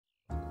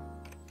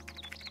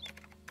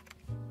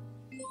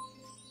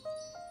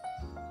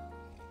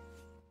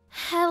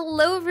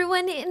Hello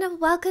everyone and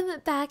welcome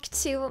back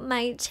to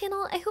my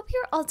channel. I hope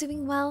you're all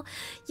doing well.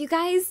 You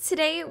guys,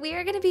 today we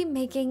are going to be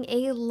making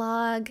a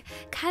log,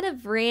 kind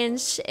of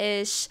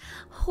ranch-ish,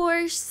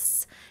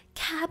 horse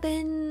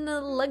cabin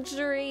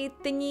luxury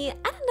thingy.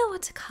 I don't know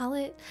what to call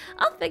it.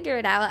 I'll figure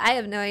it out. I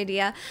have no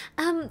idea.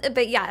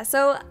 But yeah,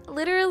 so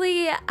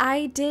literally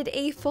I did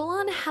a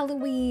full-on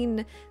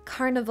Halloween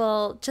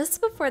carnival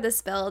just before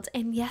this build,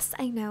 and yes,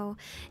 I know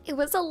it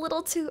was a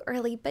little too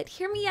early, but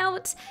hear me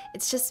out.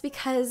 It's just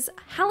because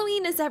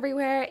Halloween is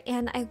everywhere,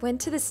 and I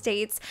went to the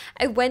States.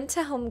 I went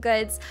to Home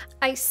Goods.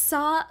 I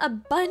saw a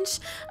bunch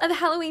of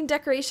Halloween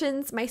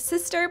decorations. My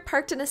sister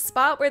parked in a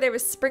spot where there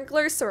was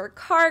sprinklers, so her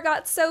car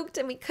got soaked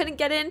and we couldn't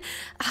get in.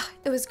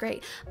 It was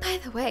great.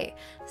 By the way,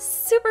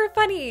 super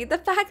funny, the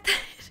fact that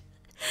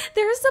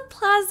there's a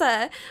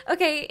plaza,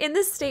 okay, in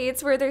the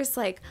States where there's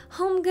like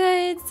Home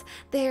Goods,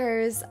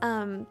 there's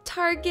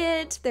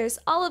Target, there's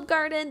Olive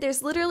Garden,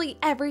 there's literally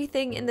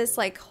everything in this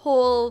like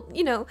whole,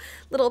 you know,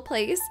 little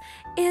place.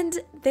 And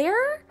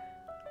they're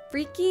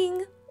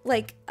freaking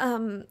like, I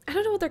don't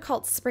know what they're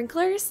called,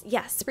 sprinklers?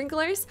 Yes,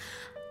 sprinklers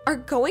are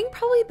going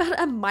probably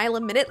about a mile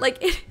a minute.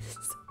 Like it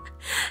is,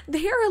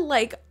 they are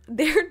like,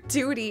 their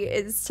duty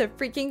is to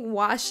freaking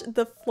wash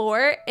the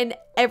floor and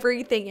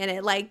everything in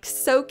it, like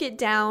soak it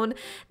down.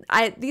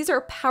 These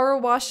are power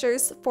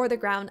washers for the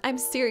ground. I'm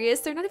serious.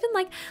 They're not even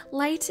like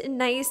light and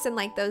nice and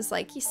like those,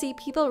 like you see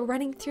people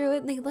running through it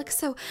and they look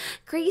so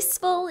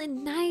graceful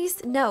and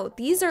nice. No,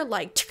 these are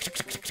like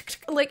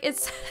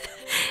it's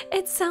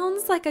it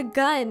sounds like a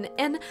gun.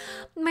 And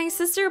my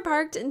sister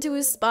parked into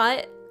a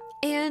spot,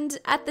 and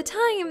at the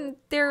time,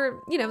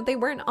 they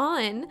weren't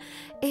on,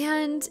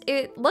 and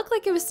it looked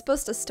like it was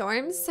supposed to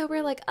storm. So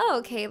we're like, oh,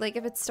 okay, like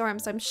if it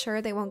storms, I'm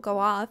sure they won't go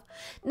off.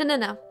 No,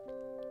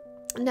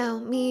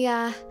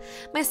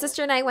 my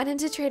sister and I went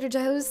into Trader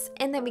Joe's,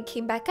 and then we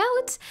came back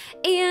out,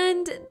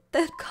 and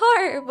the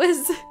car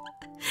was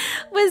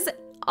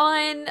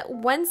on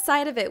one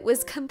side of it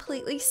was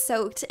completely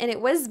soaked, and it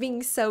was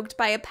being soaked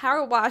by a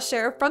power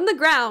washer from the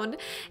ground.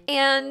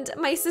 And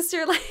my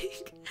sister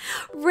like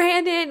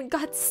ran in,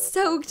 got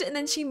soaked, and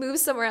then she moved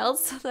somewhere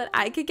else so that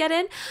I could get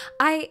in.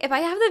 If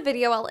I have the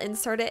video, I'll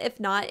insert it. If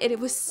not, it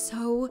was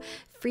so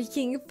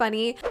freaking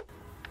funny.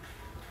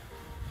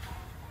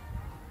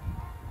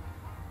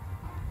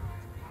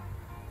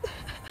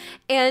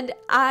 And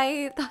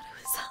I thought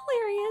it was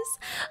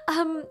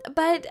hilarious.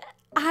 But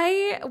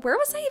where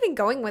was I even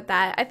going with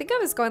that? I think I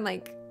was going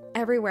like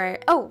everywhere.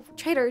 Oh,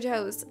 Trader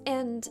Joe's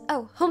and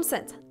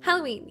HomeSense.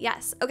 Halloween,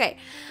 yes. Okay,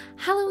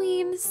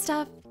 Halloween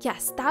stuff,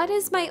 yes. That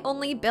is my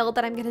only build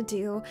that I'm gonna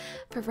do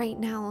for right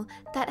now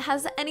that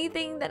has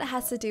anything that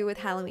has to do with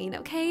Halloween,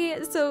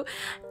 okay? So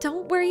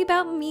don't worry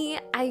about me.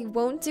 I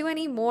won't do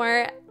any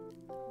more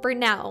for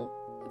now.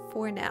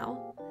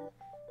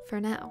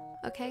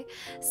 Okay,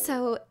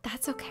 so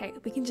that's okay,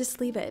 we can just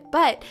leave it.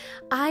 But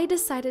I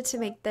decided to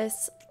make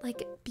this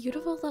like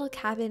beautiful little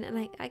cabin,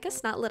 and I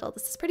guess not little,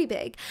 this is pretty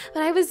big,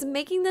 but I was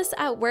making this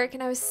at work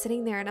and I was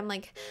sitting there and I'm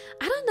like,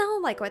 I don't know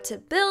like what to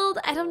build,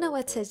 I don't know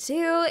what to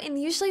do. And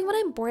usually when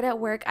I'm bored at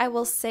work, I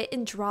will sit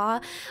and draw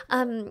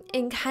and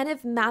kind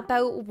of map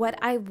out what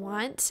I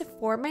want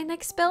for my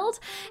next build,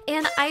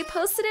 and I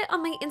posted it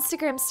on my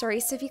Instagram story.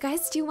 So if you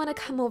guys do want to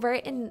come over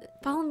and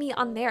follow me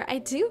on there, I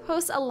do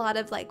post a lot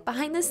of like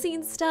behind the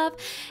scenes stuff,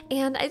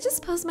 and I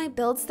just post my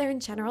builds there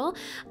in general.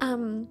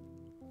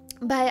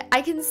 But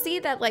I can see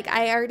that like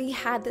I already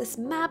had this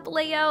map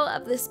layout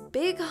of this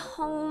big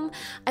home.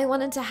 I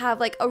wanted to have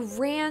like a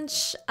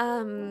ranch,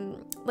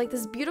 like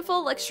this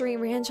beautiful luxury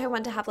ranch. I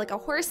wanted to have like a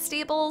horse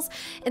stables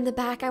in the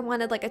back. I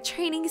wanted like a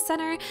training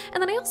center.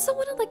 And then I also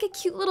wanted like a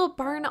cute little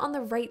barn on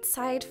the right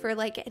side for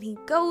like any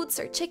goats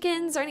or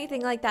chickens or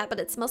anything like that.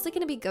 But it's mostly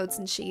going to be goats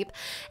and sheep.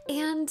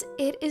 And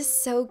it is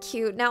so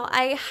cute. Now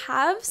I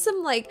have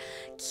some like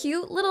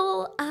cute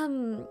little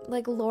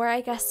like lore,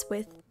 I guess,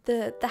 with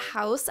the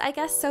house, I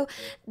guess. So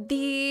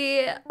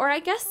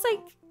I guess like,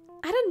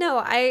 I don't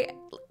know,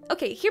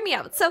 okay, hear me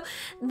out. So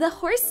the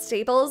horse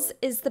stables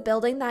is the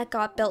building that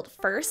got built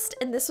first,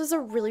 and this was a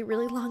really,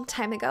 really long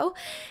time ago.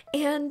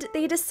 And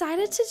they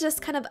decided to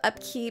just kind of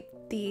upkeep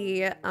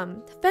the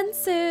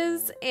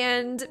fences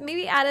and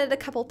maybe added a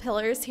couple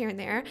pillars here and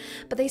there,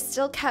 but they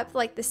still kept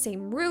like the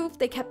same roof.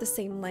 They kept the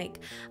same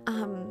like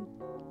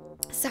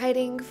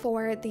siding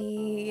for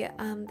the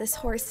this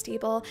horse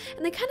stable,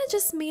 and they kind of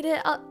just made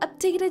it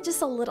updated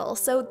just a little.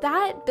 So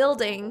that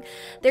building,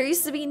 there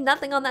used to be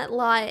nothing on that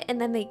lot, and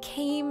then they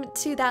came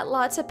to that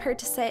lot to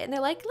purchase it, and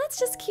they're like, let's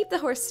just keep the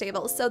horse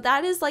stable. So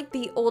that is like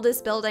the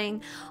oldest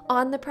building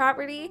on the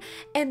property.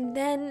 And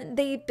then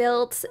they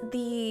built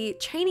the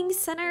training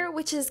center,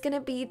 which is going to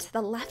be to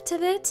the left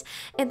of it,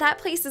 and that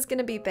place is going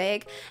to be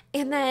big.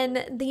 And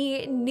then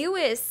the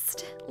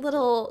newest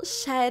little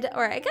shed,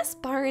 or I guess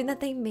barn, that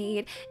they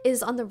made is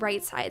is on the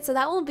right side. So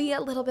that will be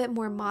a little bit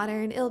more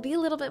modern. It'll be a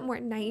little bit more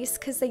nice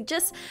because they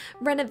just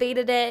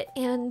renovated it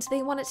and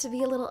they want it to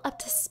be a little up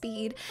to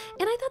speed.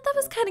 And I thought that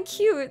was kind of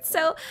cute.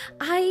 So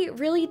I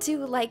really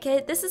do like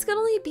it. This is going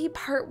to only be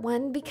part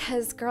 1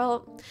 because,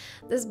 girl,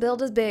 this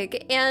build is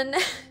big. And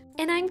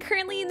I'm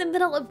currently in the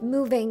middle of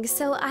moving,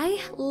 so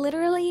I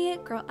literally,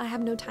 girl, I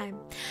have no time.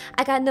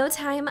 I got no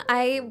time.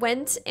 I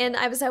went and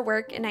I was at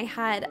work and I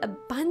had a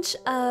bunch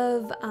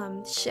of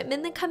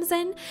shipment that comes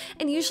in,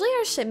 and usually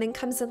our shipment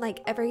comes in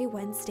like every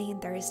Wednesday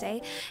and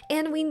Thursday,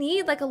 and we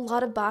need like a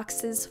lot of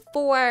boxes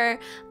for,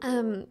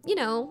 you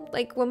know,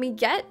 like when we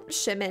get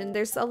shipment,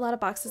 there's a lot of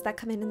boxes that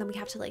come in and then we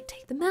have to like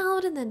take them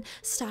out and then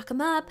stock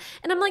them up,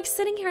 and I'm like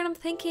sitting here and I'm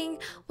thinking,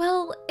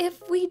 well,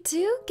 if we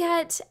do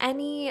get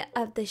any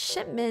of the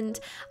shipment,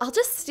 I'll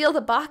just steal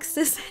the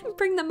boxes and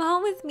bring them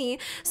home with me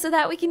so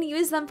that we can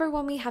use them for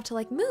when we have to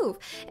like move.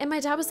 And my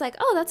dad was like,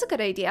 oh, that's a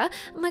good idea.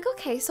 I'm like,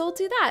 okay, so I'll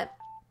do that.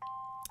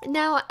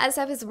 Now, as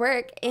I was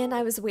work and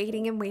I was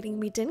waiting and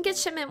waiting, we didn't get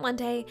shipment one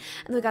day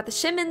and we got the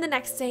shipment the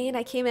next day, and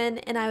I came in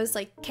and I was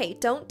like, okay,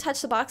 don't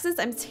touch the boxes.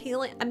 I'm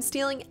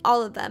stealing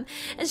all of them.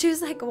 And she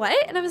was like, what?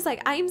 And I was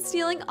like, I'm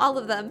stealing all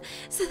of them.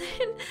 So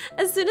then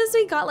as soon as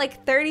we got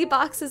like 30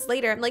 boxes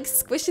later, I'm like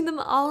squishing them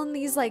all in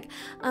these like,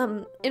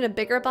 in a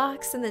bigger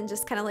box, and then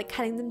just kind of like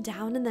cutting them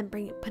down and then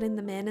putting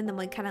them in, and then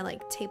like kind of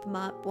like tape them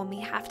up when we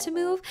have to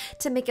move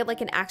to make it like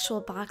an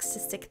actual box to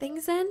stick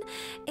things in.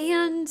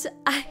 And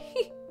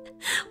I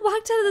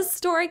walked out of the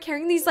store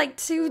carrying these like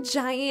 2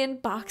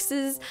 giant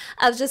boxes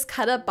of just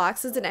cut up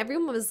boxes, and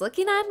everyone was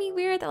looking at me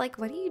weird. They're like,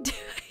 what are you doing?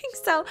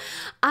 So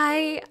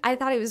I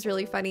thought it was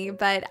really funny,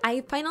 but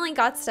I finally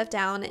got stuff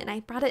down and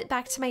I brought it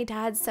back to my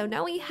dad. So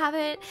now we have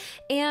it,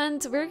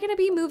 and we're gonna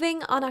be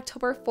moving on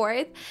October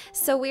 4th.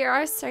 So we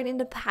are starting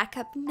to pack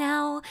up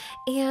now,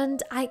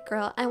 and I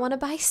want to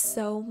buy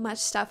so much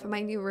stuff for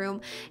my new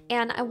room,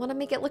 and I want to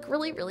make it look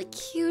really, really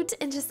cute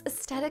and just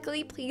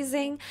aesthetically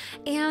pleasing.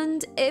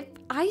 And if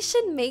I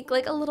should make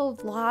like a little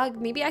vlog,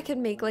 maybe I could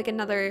make like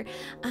another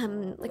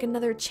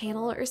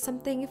channel or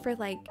something for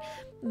like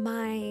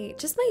my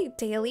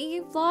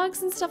daily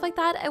vlogs and stuff like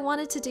that. I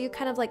wanted to do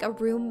kind of like a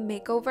room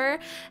makeover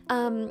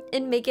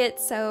and make it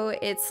so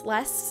it's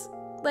less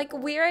like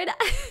weird.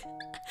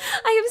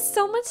 I have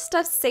so much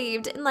stuff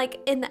saved in like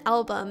an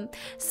album,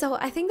 so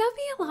I think that'd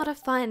be a lot of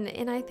fun,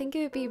 and I think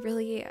it would be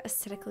really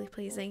aesthetically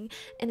pleasing,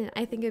 and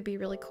I think it'd be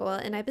really cool,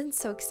 and I've been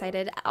so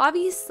excited.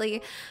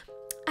 Obviously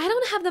I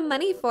don't have the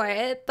money for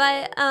it,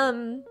 but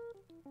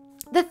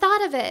the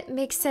thought of it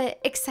makes it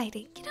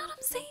exciting. You know what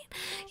I'm saying?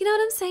 You know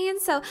what I'm saying?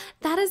 So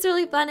that is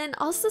really fun. And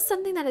also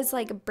something that is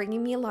like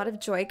bringing me a lot of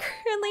joy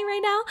currently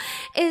right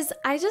now is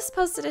I just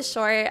posted a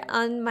short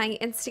on my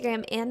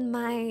Instagram and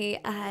my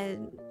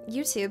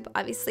YouTube,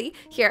 obviously,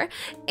 here.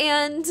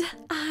 And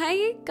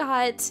I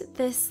got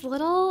this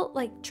little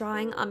like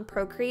drawing on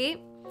Procreate,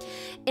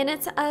 and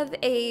it's of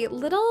a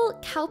little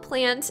cow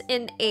plant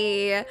in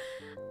a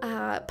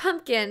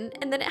pumpkin,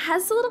 and then it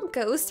has a little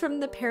ghost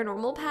from the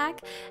paranormal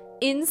pack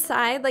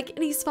inside, like,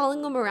 and he's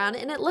following them around,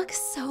 and it looks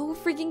so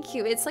freaking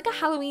cute. It's like a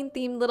Halloween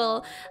themed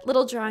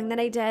little drawing that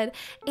I did,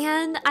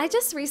 and I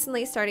just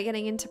recently started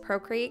getting into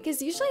Procreate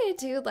because usually I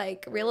do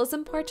like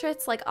realism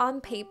portraits like on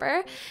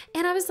paper,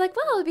 and I was like,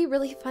 well, it would be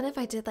really fun if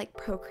I did like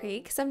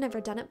Procreate because I've never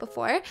done it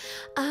before.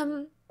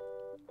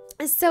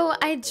 So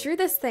I drew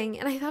this thing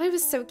and I thought it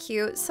was so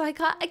cute. So I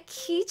got a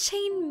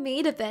keychain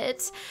made of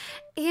it,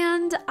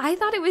 and I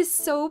thought it was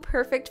so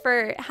perfect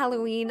for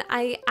Halloween.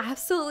 I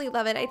absolutely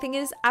love it. I think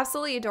it is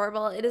absolutely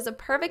adorable. It is a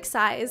perfect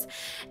size,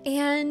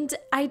 and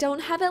I don't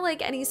have it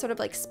like any sort of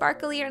like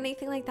sparkly or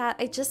anything like that.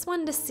 I just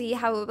wanted to see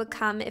how it would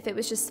come if it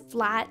was just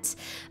flat,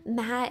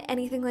 matte,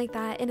 anything like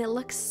that, and it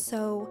looks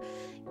so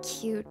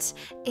cute.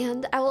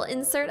 And I will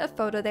insert a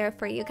photo there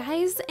for you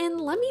guys, and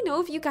let me know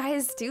if you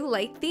guys do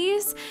like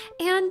these,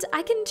 and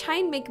I can try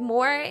and make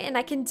more, and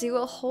I can do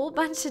a whole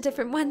bunch of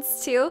different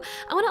ones too.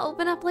 I want to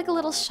open up like a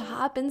little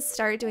shop and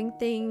start doing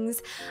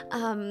things,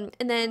 and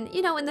then,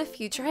 you know, in the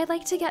future I'd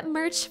like to get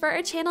merch for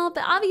our channel,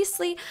 but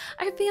obviously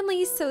our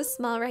family is so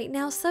small right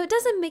now, so it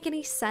doesn't make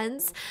any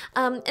sense.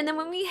 And then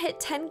when we hit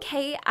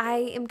 10K,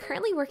 I am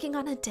currently working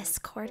on a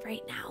Discord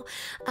right now,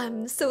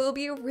 so it'll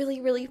be really,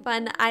 really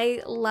fun.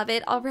 I love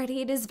it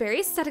already. It is very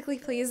aesthetically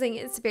pleasing.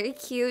 It's very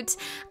cute.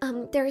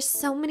 There are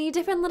so many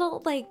different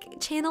little like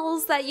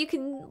channels that you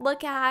can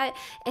look at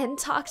and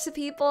talk to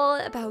people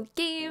about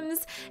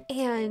games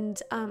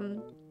and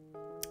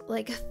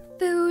like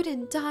food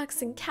and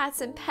dogs and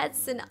cats and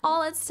pets and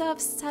all that stuff,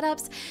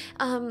 setups.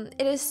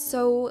 It is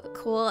so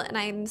cool, and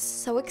I'm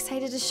so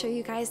excited to show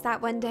you guys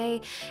that one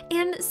day.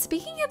 And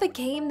speaking of a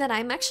game that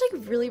I'm actually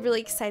really,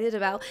 really excited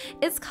about,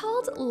 it's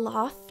called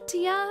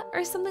Loftia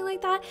or something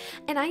like that,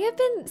 and I have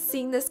been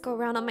seeing this go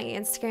around on my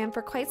Instagram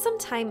for quite some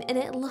time, and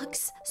it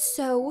looks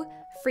so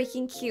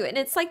freaking cute. And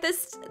it's like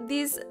this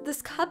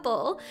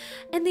couple,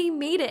 and they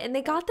made it, and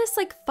they got this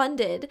like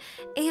funded,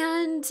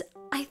 and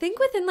I think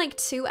within like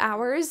 2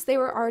 hours they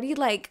were already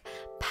like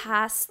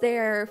past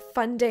their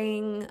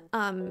funding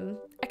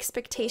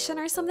expectation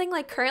or something.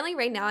 Like currently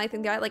right now, I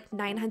think they're at like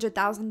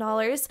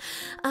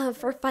 $900,000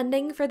 for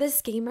funding for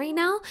this game right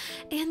now.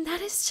 And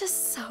that is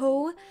just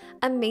so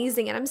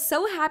amazing. And I'm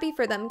so happy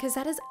for them because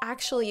that is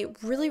actually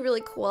really,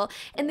 really cool.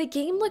 And the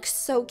game looks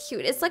so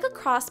cute. It's like a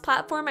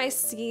cross-platform. I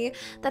see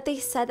that they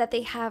said that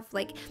they have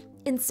like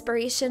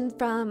inspiration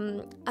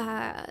from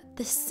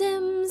The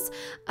Sims,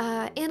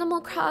 Animal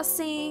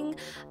Crossing,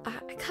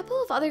 a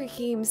couple of other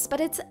games,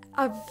 but it's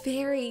a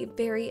very,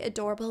 very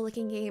adorable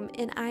looking game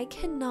and I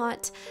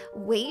cannot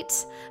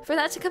wait for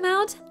that to come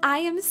out. I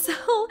am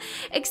so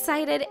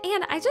excited,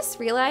 and I just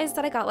realized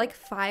that I got like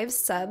 5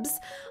 subs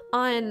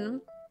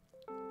on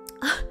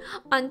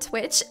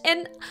Twitch,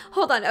 and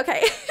hold on,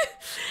 okay.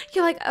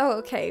 You're like, oh,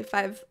 okay,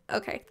 5,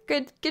 okay,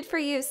 good for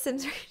you,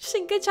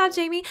 Simspiration, good job,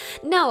 Jamie.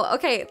 No,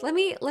 okay, let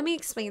me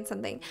explain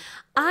something.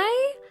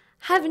 I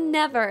have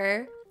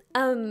never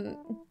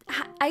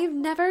I've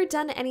never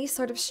done any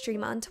sort of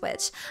stream on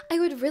Twitch. I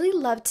would really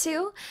love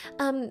to,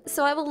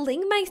 so I will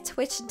link my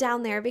Twitch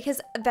down there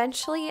because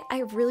eventually I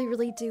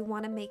really do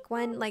want to make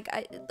one, like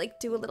I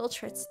do a little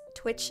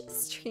Twitch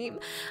stream.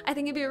 I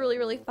think it'd be really,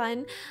 really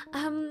fun.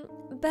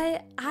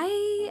 But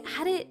I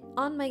had it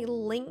on my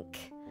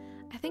link,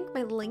 I think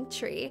my link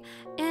tree,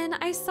 and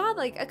I saw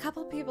like a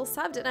couple people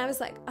subbed and I was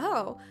like,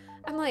 oh,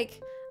 I'm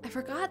like, I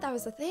forgot that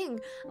was a thing.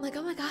 I'm like,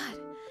 oh my god,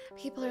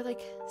 people are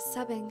like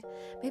subbing.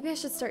 Maybe I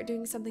should start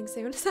doing something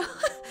soon. So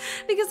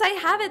because I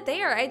have it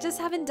there, I just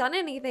haven't done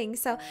anything.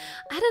 So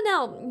I don't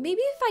know,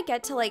 maybe if I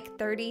get to like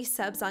 30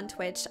 subs on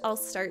Twitch, I'll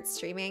start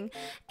streaming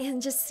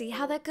and just see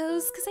how that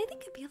goes, because I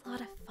think it'd be a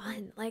lot of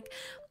fun. Like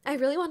I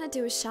really want to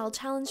do a shell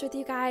challenge with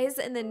you guys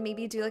and then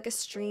maybe do like a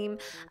stream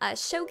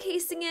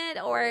showcasing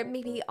it, or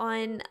maybe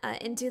on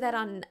and do that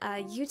on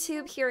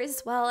YouTube here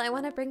as well. I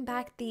want to bring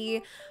back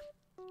the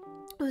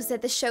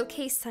the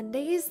showcase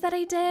Sundays that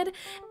I did,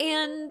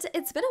 and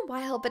it's been a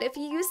while, but if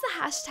you use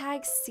the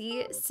hashtag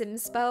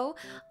 #SimSpo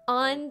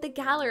on the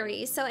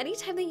gallery, so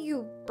anytime that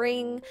you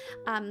bring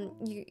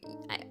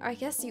I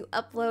guess you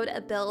upload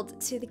a build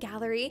to the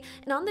gallery,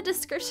 and on the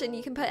description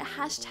you can put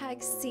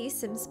hashtag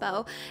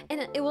 #SimSpo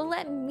and it will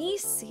let me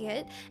see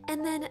it,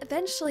 and then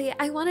eventually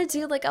I want to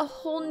do like a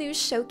whole new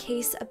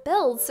showcase of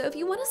builds. So if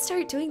you want to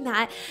start doing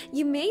that,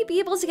 you may be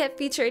able to get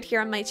featured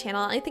here on my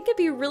channel. I think it'd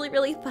be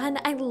really fun.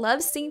 I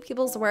love seeing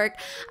people's work.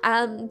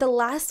 The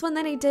last one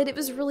that I did, it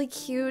was really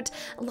cute,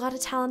 a lot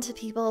of talented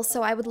people,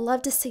 so I would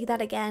love to see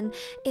that again.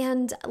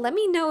 And let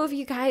me know if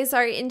you guys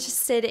are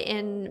interested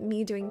in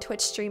me doing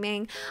Twitch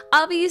streaming.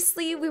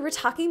 Obviously, we were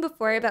talking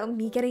before about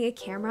me getting a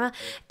camera,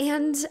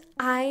 and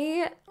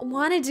I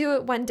want to do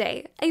it one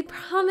day. I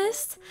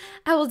promise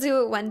I will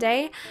do it one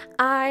day.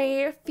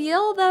 I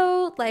feel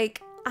though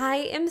like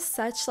I am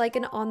such like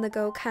an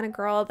on-the-go kind of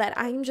girl that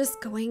I'm just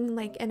going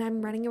like, and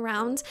I'm running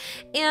around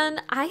and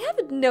I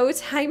have no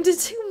time to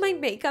do my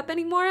makeup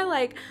anymore.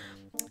 Like,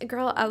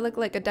 girl, I look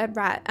like a dead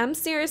rat. I'm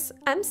serious.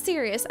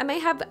 I may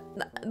have,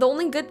 the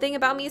only good thing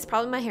about me is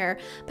probably my hair,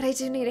 but I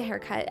do need a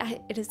haircut.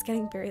 It is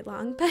getting very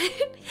long, but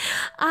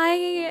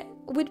I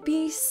would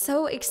be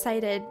so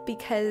excited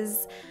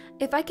because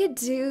if I could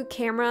do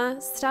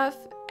camera stuff,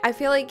 I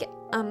feel like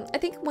I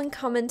think one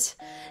comment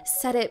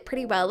said it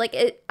pretty well, like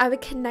I would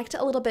connect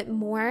a little bit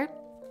more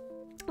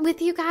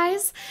with you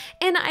guys,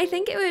 and I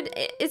think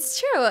it's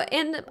true.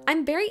 And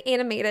I'm very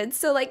animated,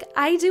 so like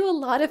I do a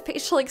lot of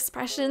facial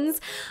expressions.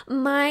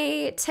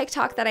 My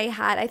TikTok that I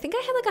think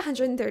I had like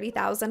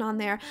 130,000 on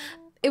there.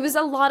 It was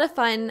a lot of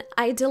fun.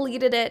 I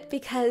deleted it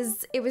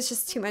because it was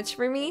just too much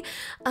for me.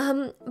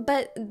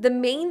 But the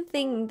main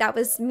thing that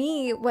was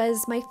me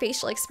was my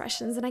facial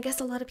expressions, and I guess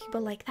a lot of people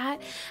like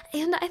that.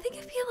 And I think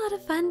it'd be a lot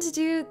of fun to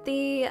do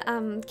the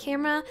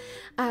camera.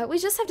 We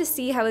just have to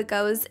see how it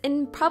goes.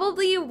 And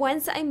probably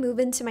once I move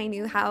into my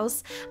new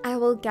house, I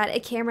will get a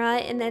camera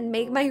and then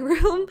make my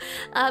room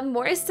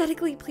more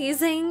aesthetically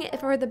pleasing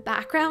for the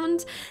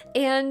background.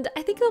 And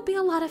I think it'll be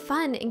a lot of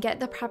fun and get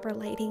the proper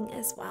lighting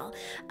as well.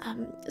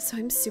 So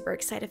I'm super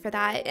excited for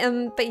that.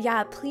 But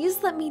yeah,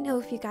 please let me know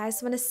if you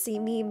guys want to see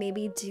me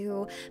maybe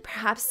do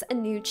perhaps a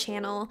new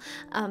channel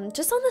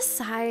just on the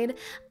side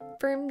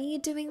for me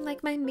doing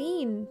like my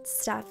main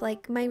stuff,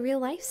 like my real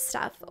life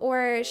stuff,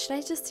 or should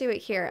I just do it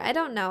here? I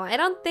don't know. I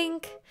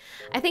think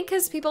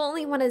because people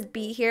only want to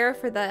be here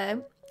for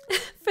the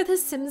for the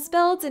Sims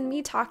builds and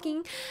me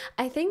talking,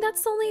 I think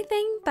that's the only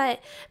thing. But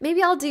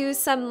maybe I'll do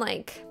some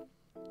like,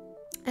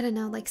 I don't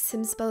know, like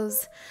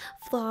Simspo's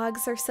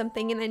vlogs or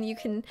something, and then you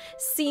can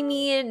see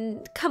me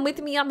and come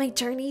with me on my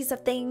journeys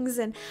of things,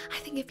 and I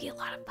think it'd be a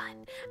lot of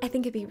fun. I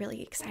think it'd be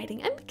really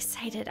exciting. I'm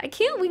excited. I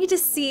can't wait to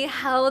see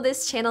how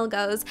this channel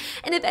goes.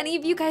 And if any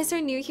of you guys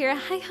are new here,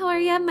 hi, how are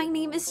ya? My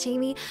name is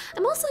Jamie.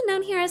 I'm also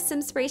known here as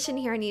Simspiration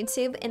here on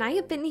YouTube, and I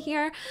have been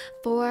here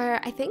for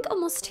I think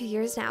almost 2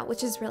 years now,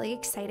 which is really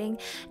exciting.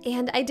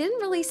 And I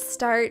didn't really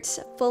start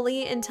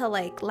fully until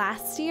like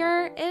last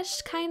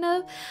year-ish, kind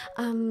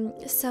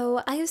of.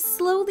 So I've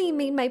slowly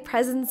made my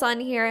presence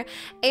on here,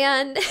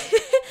 and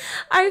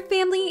our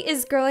family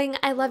is growing.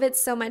 I love it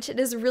so much. It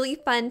is really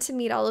fun to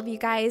meet all of you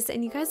guys,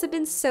 and you guys have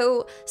been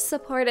so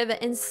supportive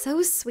and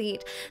so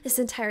sweet this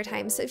entire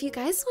time. So if you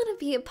guys want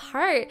to be a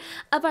part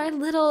of our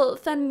little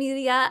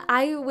familia,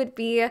 I would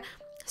be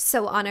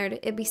so honored.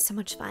 It'd be so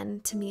much fun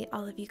to meet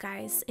all of you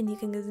guys, and you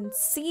can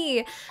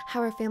see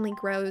how our family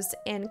grows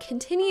and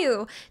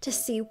continue to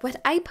see what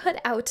I put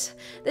out.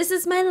 This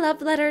is my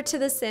love letter to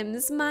The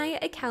Sims. My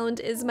account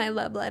is my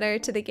love letter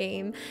to the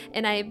game,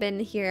 and I've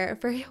been here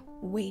for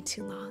way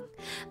too long,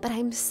 but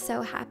I'm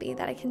so happy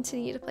that I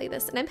continue to play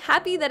this, and I'm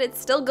happy that it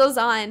still goes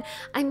on.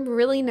 I'm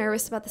really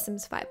nervous about The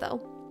Sims 5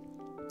 though,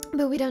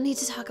 but we don't need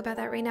to talk about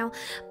that right now.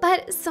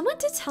 But someone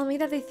did tell me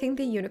that they think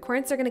the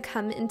unicorns are going to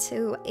come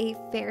into a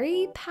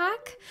fairy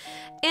pack,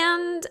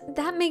 and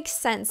that makes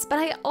sense. But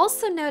I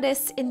also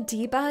noticed in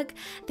debug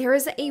there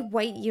is a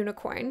white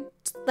unicorn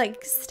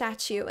like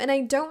statue, and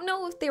I don't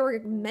know if they were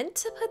meant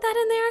to put that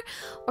in there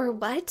or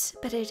what,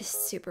 but it is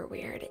super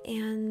weird,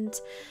 and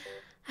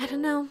I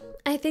don't know.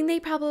 I think they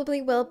probably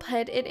will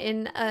put it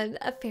in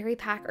a fairy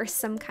pack or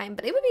some kind,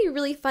 but it would be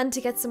really fun to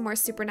get some more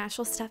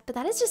supernatural stuff. But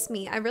that is just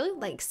me. I really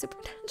like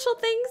supernatural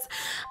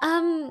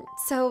things.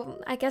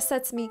 So I guess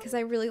that's me because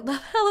I really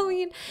love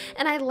Halloween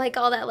and I like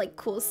all that like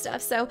cool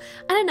stuff. So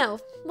I don't know.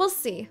 We'll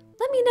see.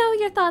 Let me know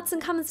your thoughts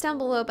and comments down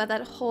below about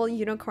that whole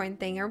unicorn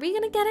thing. Are we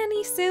gonna get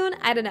any soon?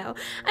 I don't know.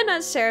 I'm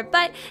not sure.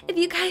 But if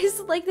you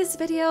guys like this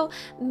video,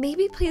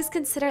 maybe please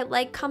consider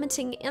like,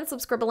 commenting, and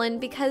subscribing,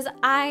 because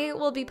I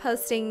will be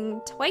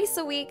posting twice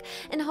a week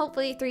and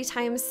hopefully 3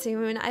 times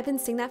soon. I've been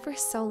saying that for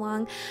so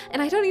long,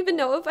 and I don't even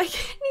know if I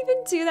can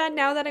even do that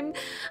now that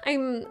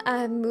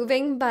I'm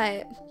moving,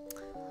 but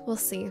we'll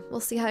see.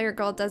 We'll see how your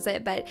girl does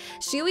it, but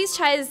she always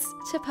tries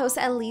to post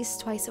at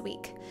least twice a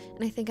week,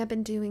 and I think I've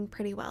been doing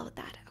pretty well with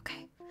that.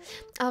 Okay.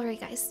 All right,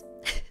 guys.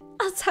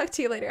 I'll talk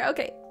to you later.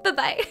 Okay.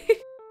 Bye-bye.